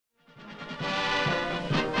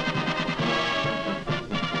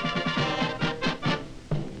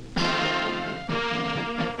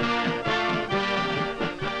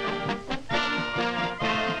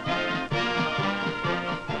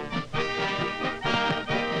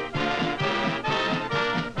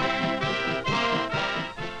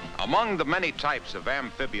Among the many types of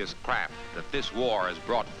amphibious craft that this war has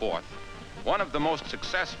brought forth, one of the most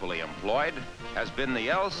successfully employed has been the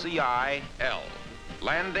LCI-L,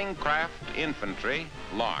 Landing Craft Infantry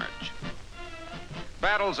Large.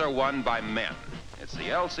 Battles are won by men. It's the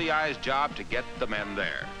LCI's job to get the men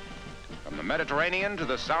there. From the Mediterranean to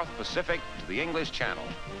the South Pacific to the English Channel,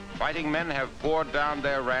 fighting men have poured down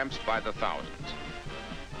their ramps by the thousands.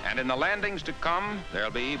 And in the landings to come, there'll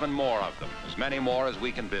be even more of them, as many more as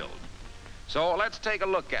we can build. So let's take a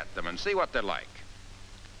look at them and see what they're like.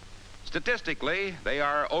 Statistically, they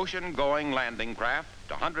are ocean-going landing craft,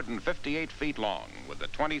 158 feet long, with a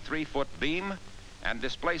 23-foot beam and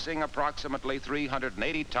displacing approximately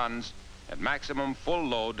 380 tons at maximum full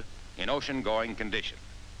load in ocean-going condition.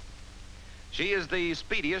 She is the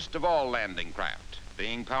speediest of all landing craft,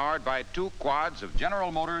 being powered by two quads of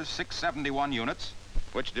General Motors 671 units,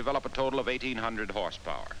 which develop a total of 1,800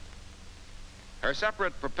 horsepower. Her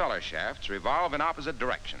separate propeller shafts revolve in opposite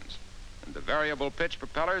directions, and the variable pitch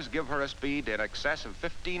propellers give her a speed in excess of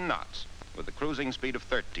 15 knots, with a cruising speed of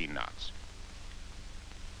 13 knots.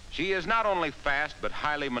 She is not only fast, but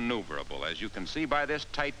highly maneuverable, as you can see by this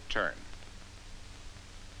tight turn.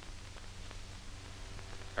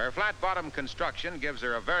 Her flat-bottom construction gives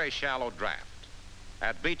her a very shallow draft.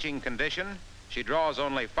 At beaching condition, she draws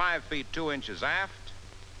only 5 feet 2 inches aft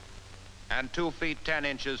and 2 feet 10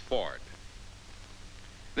 inches forward.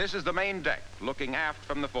 This is the main deck, looking aft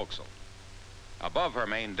from the forecastle. Above her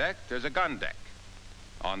main deck, there's a gun deck.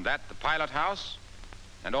 On that, the pilot house,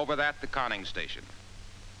 and over that, the conning station.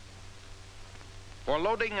 For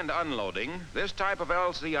loading and unloading, this type of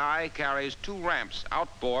LCI carries 2 ramps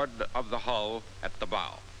outboard of the hull at the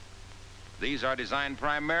bow. These are designed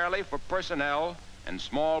primarily for personnel and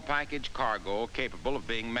small package cargo capable of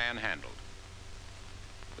being manhandled.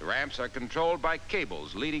 The ramps are controlled by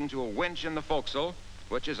cables leading to a winch in the forecastle,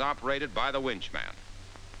 which is operated by the winchman.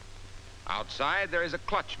 Outside, there is a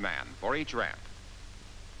clutch man for each ramp.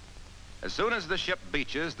 As soon as the ship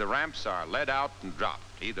beaches, the ramps are led out and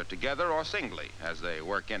dropped, either together or singly, as they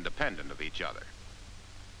work independent of each other.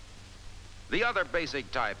 The other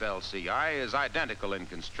basic type LCI is identical in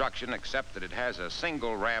construction, except that it has a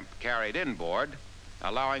single ramp carried inboard,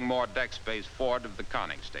 allowing more deck space forward of the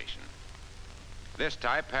conning station. This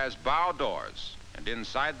type has bow doors, and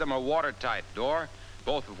inside them a watertight door,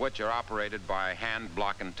 both of which are operated by hand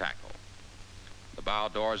block and tackle. The bow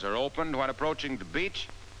doors are opened when approaching the beach,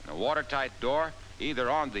 and a watertight door either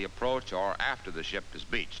on the approach or after the ship is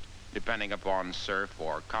beached, depending upon surf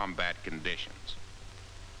or combat conditions.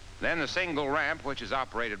 Then the single ramp, which is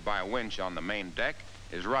operated by a winch on the main deck,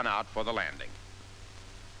 is run out for the landing.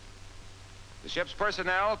 The ship's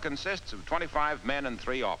personnel consists of 25 men and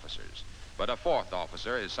 3 officers, but a 4th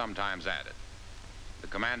officer is sometimes added. The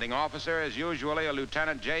commanding officer is usually a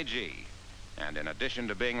Lieutenant J.G., and in addition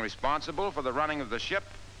to being responsible for the running of the ship,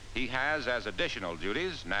 he has as additional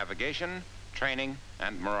duties navigation, training,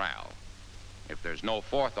 and morale. If there's no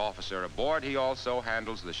 4th officer aboard, he also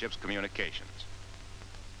handles the ship's communications.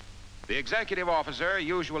 The executive officer,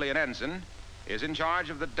 usually an ensign, is in charge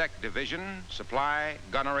of the deck division, supply,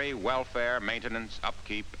 gunnery, welfare, maintenance,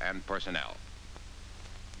 upkeep, and personnel.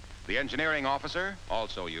 The engineering officer,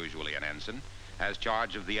 also usually an ensign, has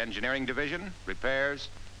charge of the engineering division, repairs,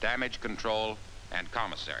 damage control, and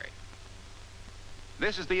commissary.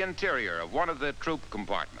 This is the interior of one of the troop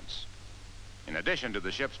compartments. In addition to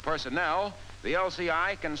the ship's personnel, the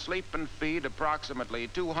LCI can sleep and feed approximately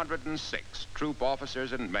 206 troop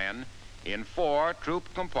officers and men in 4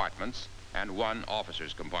 troop compartments and 1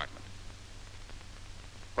 officer's compartment.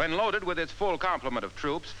 When loaded with its full complement of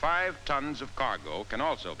troops, 5 tons of cargo can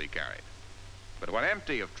also be carried. But when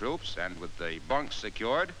empty of troops and with the bunks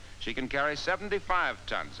secured, she can carry 75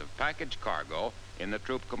 tons of package cargo in the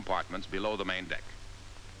troop compartments below the main deck.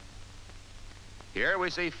 Here we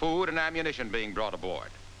see food and ammunition being brought aboard.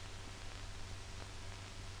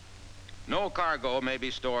 No cargo may be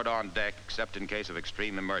stored on deck except in case of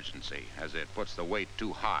extreme emergency, as it puts the weight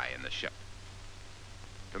too high in the ship.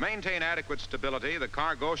 To maintain adequate stability, the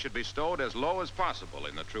cargo should be stowed as low as possible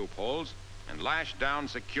in the troop holds and lashed down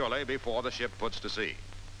securely before the ship puts to sea.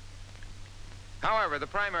 However, the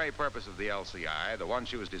primary purpose of the LCI, the one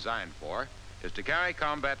she was designed for, is to carry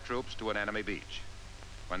combat troops to an enemy beach.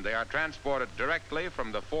 When they are transported directly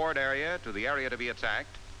from the forward area to the area to be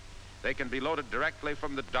attacked, they can be loaded directly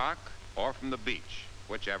from the dock or from the beach,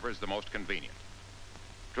 whichever is the most convenient.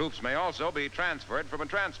 Troops may also be transferred from a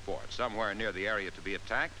transport somewhere near the area to be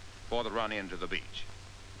attacked for the run into the beach.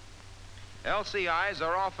 LCIs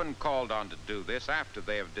are often called on to do this after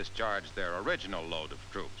they have discharged their original load of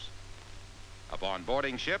troops. Upon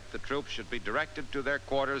boarding ship, the troops should be directed to their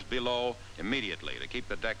quarters below immediately to keep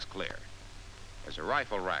the decks clear. There's a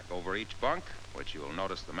rifle rack over each bunk, which you will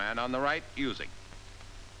notice the man on the right using.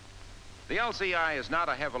 The LCI is not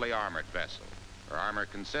a heavily armored vessel. Her armor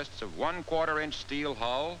consists of 1/4-inch steel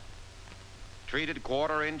hull, treated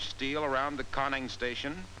 1/4-inch steel around the conning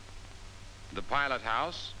station, the pilot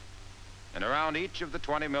house, and around each of the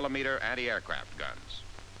 20-millimeter anti-aircraft guns.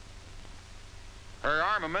 Her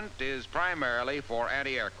armament is primarily for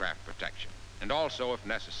anti-aircraft protection, and also, if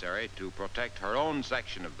necessary, to protect her own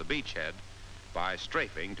section of the beachhead by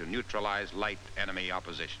strafing to neutralize light enemy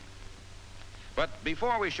opposition. But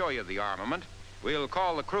before we show you the armament, we'll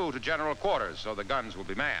call the crew to general quarters so the guns will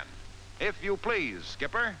be manned. If you please,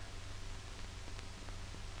 Skipper.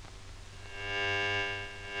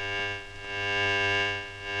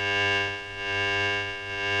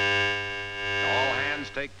 All hands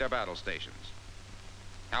take their battle stations.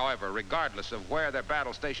 However, regardless of where their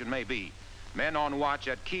battle station may be, men on watch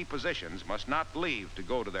at key positions must not leave to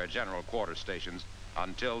go to their general quarters stations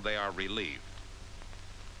until they are relieved.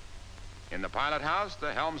 In the pilot house,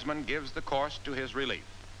 the helmsman gives the course to his relief.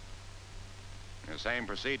 The same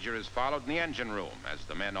procedure is followed in the engine room as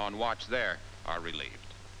the men on watch there are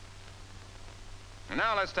relieved. And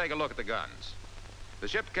now let's take a look at the guns. The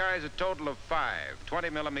ship carries a total of 5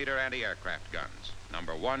 20-millimeter anti-aircraft guns.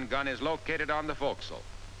 Number 1 gun is located on the forecastle.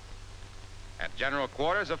 At general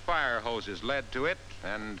quarters, a fire hose is led to it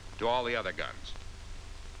and to all the other guns.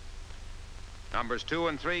 Numbers 2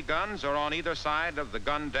 and 3 guns are on either side of the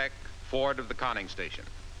gun deck forward of the conning station.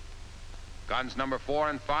 Guns number 4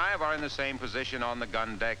 and 5 are in the same position on the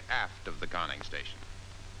gun deck aft of the conning station.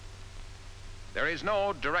 There is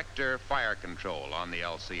no director fire control on the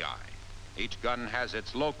LCI. Each gun has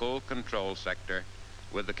its local control sector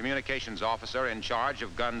with the communications officer in charge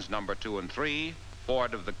of guns number 2 and 3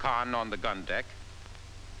 forward of the con on the gun deck,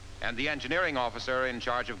 and the engineering officer in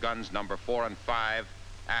charge of guns number 4 and 5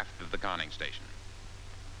 aft of the conning station.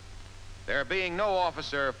 There being no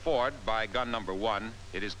officer forward by gun number 1,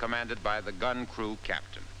 it is commanded by the gun crew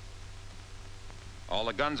captain. All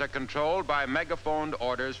the guns are controlled by megaphoned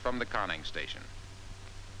orders from the conning station.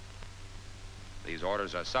 These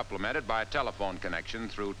orders are supplemented by a telephone connection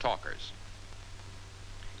through talkers.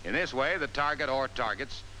 In this way, the target or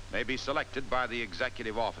targets may be selected by the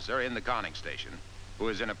executive officer in the conning station, who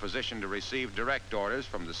is in a position to receive direct orders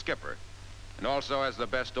from the skipper, and also has the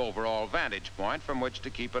best overall vantage point from which to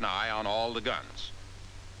keep an eye on all the guns.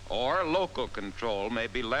 Or local control may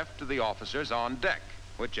be left to the officers on deck,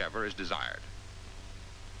 whichever is desired.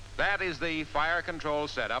 That is the fire control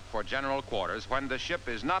setup for general quarters when the ship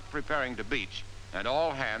is not preparing to beach and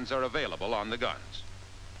all hands are available on the guns.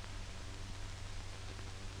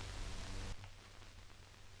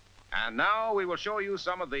 And now we will show you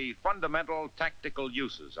some of the fundamental tactical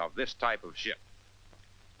uses of this type of ship.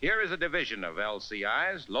 Here is a division of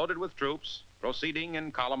LCIs loaded with troops proceeding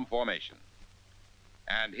in column formation.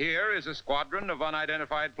 And here is a squadron of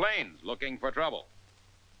unidentified planes looking for trouble.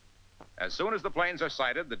 As soon as the planes are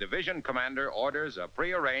sighted, the division commander orders a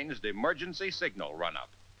prearranged emergency signal run-up.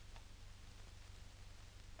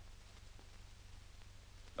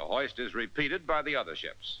 The hoist is repeated by the other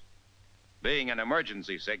ships. Being an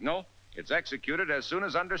emergency signal, it's executed as soon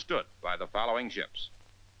as understood by the following ships.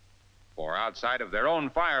 For outside of their own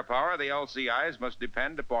firepower, the LCIs must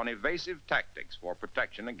depend upon evasive tactics for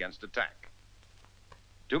protection against attack.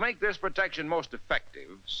 To make this protection most effective,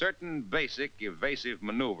 certain basic evasive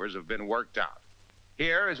maneuvers have been worked out.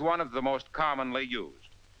 Here is one of the most commonly used.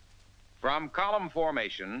 From column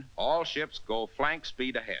formation, all ships go flank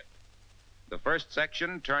speed ahead. The first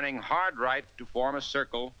section turning hard right to form a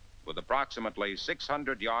circle with approximately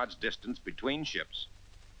 600 yards distance between ships,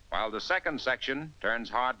 while the second section turns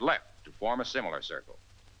hard left to form a similar circle.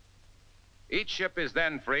 Each ship is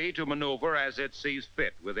then free to maneuver as it sees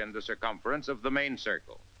fit within the circumference of the main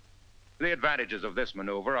circle. The advantages of this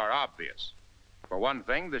maneuver are obvious. For one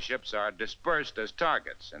thing, the ships are dispersed as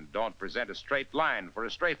targets and don't present a straight line for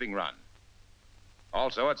a strafing run.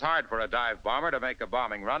 Also, it's hard for a dive bomber to make a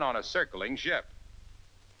bombing run on a circling ship.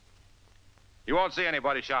 You won't see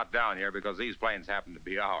anybody shot down here because these planes happen to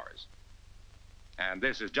be ours. And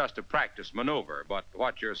this is just a practice maneuver, but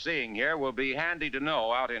what you're seeing here will be handy to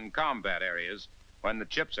know out in combat areas when the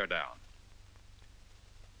chips are down.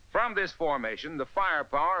 From this formation, the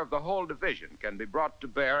firepower of the whole division can be brought to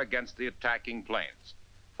bear against the attacking planes,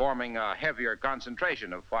 forming a heavier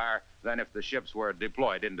concentration of fire than if the ships were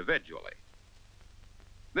deployed individually.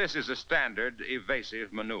 This is a standard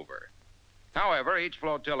evasive maneuver. However, each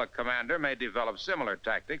flotilla commander may develop similar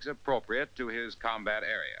tactics appropriate to his combat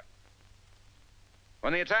area.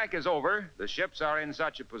 When the attack is over, the ships are in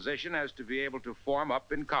such a position as to be able to form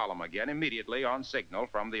up in column again immediately on signal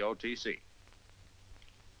from the OTC.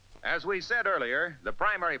 As we said earlier, the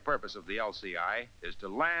primary purpose of the LCI is to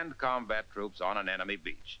land combat troops on an enemy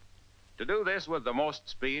beach. To do this with the most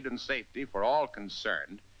speed and safety for all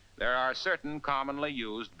concerned, there are certain commonly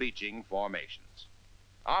used beaching formations.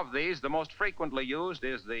 Of these, the most frequently used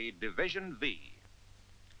is the Division V.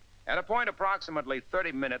 At a point approximately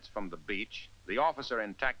 30 minutes from the beach, the officer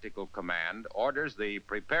in tactical command orders the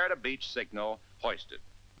prepare to beach signal hoisted.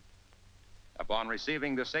 Upon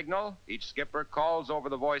receiving the signal, each skipper calls over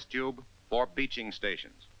the voice tube for beaching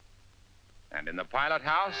stations. And in the pilot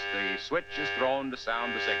house, the switch is thrown to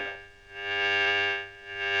sound the signal.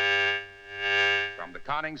 From the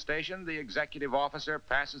conning station, the executive officer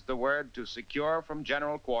passes the word to secure from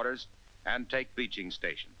general quarters and take beaching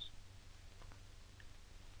stations.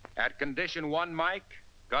 At condition 1 mic,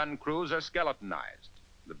 gun crews are skeletonized,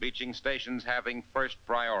 the beaching stations having first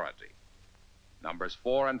priority. Numbers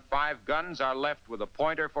 4 and 5 guns are left with a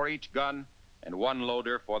pointer for each gun and one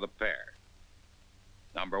loader for the pair.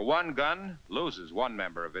 Number 1 gun loses one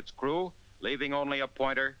member of its crew, leaving only a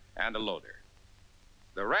pointer and a loader.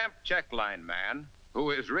 The ramp check line man,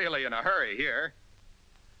 who is really in a hurry here,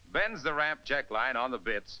 bends the ramp check line on the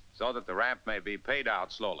bits so that the ramp may be paid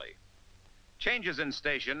out slowly. Changes in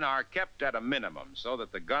station are kept at a minimum so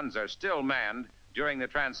that the guns are still manned during the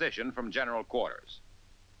transition from general quarters.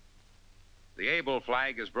 The able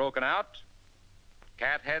flag is broken out.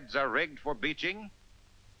 Cat heads are rigged for beaching.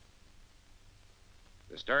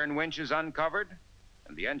 The stern winch is uncovered,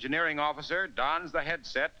 and the engineering officer dons the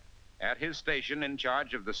headset at his station in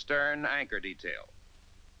charge of the stern anchor detail.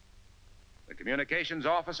 The communications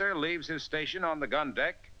officer leaves his station on the gun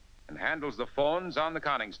deck and handles the phones on the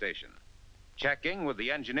conning station, checking with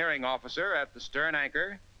the engineering officer at the stern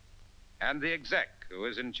anchor and the exec, who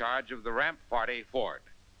is in charge of the ramp party forward.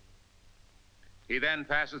 He then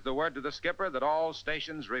passes the word to the skipper that all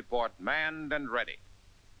stations report manned and ready.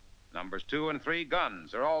 Numbers 2 and 3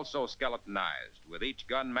 guns are also skeletonized, with each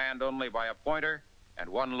gun manned only by a pointer and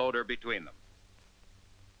one loader between them.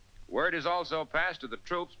 Word is also passed to the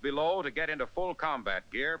troops below to get into full combat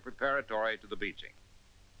gear preparatory to the beaching.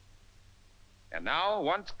 And now,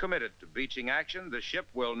 once committed to beaching action, the ship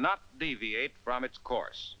will not deviate from its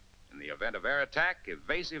course. In the event of air attack,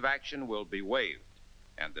 evasive action will be waived,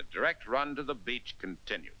 and the direct run to the beach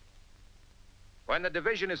continued. When the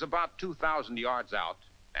division is about 2,000 yards out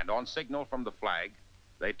and on signal from the flag,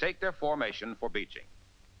 they take their formation for beaching.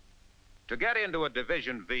 To get into a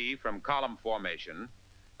Division V from column formation,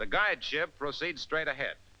 the guide ship proceeds straight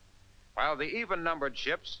ahead, while the even-numbered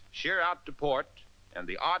ships sheer out to port and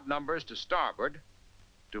the odd numbers to starboard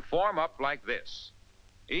to form up like this,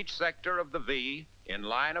 each sector of the V in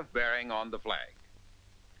line of bearing on the flag.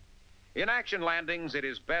 In action landings, it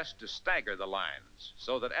is best to stagger the lines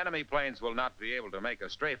so that enemy planes will not be able to make a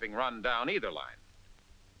strafing run down either line.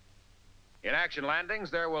 In action landings,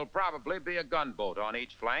 there will probably be a gunboat on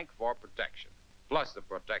each flank for protection, plus the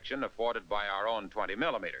protection afforded by our own 20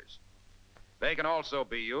 millimeters. They can also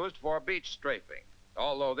be used for beach strafing,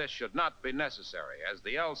 although this should not be necessary, as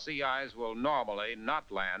the LCIs will normally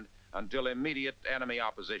not land until immediate enemy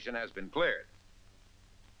opposition has been cleared.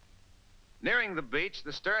 Nearing the beach,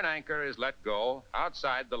 the stern anchor is let go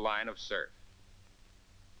outside the line of surf.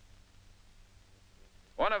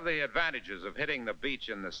 One of the advantages of hitting the beach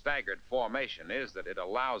in the staggered formation is that it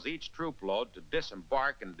allows each troop load to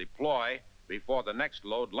disembark and deploy before the next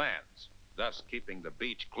load lands, thus keeping the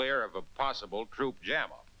beach clear of a possible troop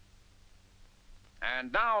jam-up.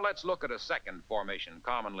 And now let's look at a second formation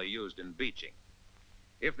commonly used in beaching.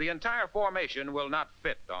 If the entire formation will not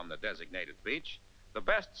fit on the designated beach, the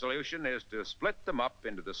best solution is to split them up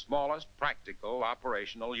into the smallest practical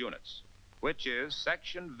operational units, which is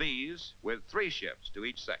section Vs with 3 ships to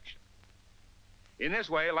each section. In this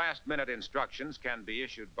way, last-minute instructions can be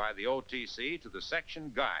issued by the OTC to the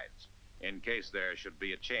section guides in case there should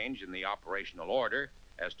be a change in the operational order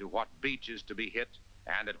as to what beach is to be hit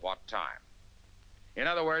and at what time. In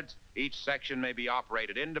other words, each section may be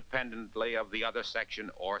operated independently of the other section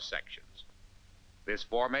or sections. This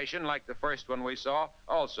formation, like the first one we saw,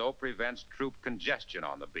 also prevents troop congestion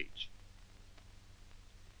on the beach.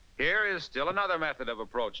 Here is still another method of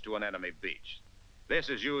approach to an enemy beach. This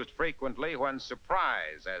is used frequently when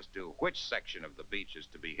surprise as to which section of the beach is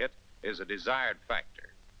to be hit is a desired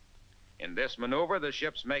factor. In this maneuver, the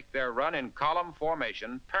ships make their run in column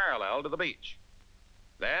formation parallel to the beach.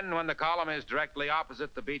 Then, when the column is directly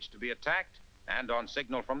opposite the beach to be attacked, and on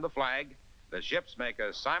signal from the flag, the ships make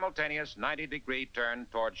a simultaneous 90-degree turn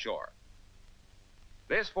toward shore.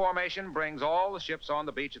 This formation brings all the ships on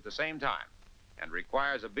the beach at the same time and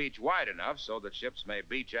requires a beach wide enough so that ships may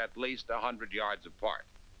beach at least 100 yards apart.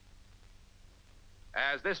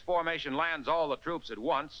 As this formation lands all the troops at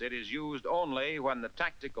once, it is used only when the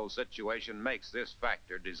tactical situation makes this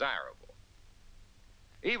factor desirable.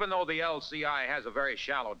 Even though the LCI has a very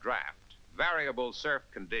shallow draft, variable surf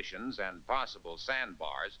conditions and possible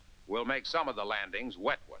sandbars will make some of the landings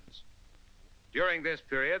wet ones. During this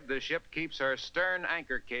period, the ship keeps her stern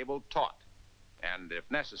anchor cable taut, and if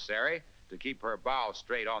necessary, to keep her bow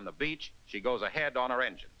straight on the beach, she goes ahead on her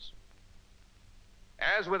engines.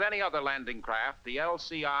 As with any other landing craft, the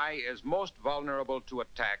LCI is most vulnerable to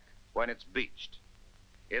attack when it's beached.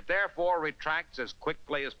 It therefore retracts as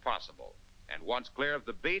quickly as possible, and once clear of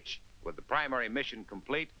the beach, with the primary mission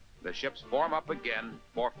complete, the ships form up again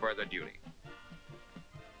for further duty.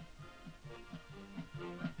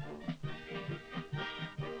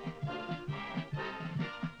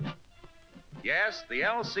 Yes, the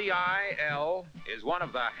LCI-L is one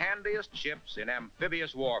of the handiest ships in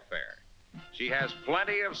amphibious warfare. She has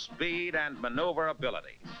plenty of speed and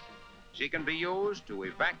maneuverability. She can be used to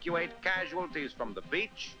evacuate casualties from the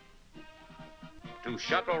beach, to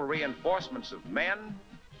shuttle reinforcements of men,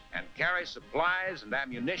 and carry supplies and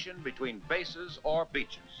ammunition between bases or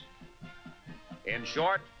beaches. In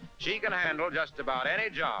short, she can handle just about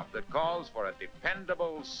any job that calls for a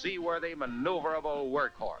dependable, seaworthy, maneuverable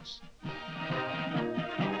workhorse.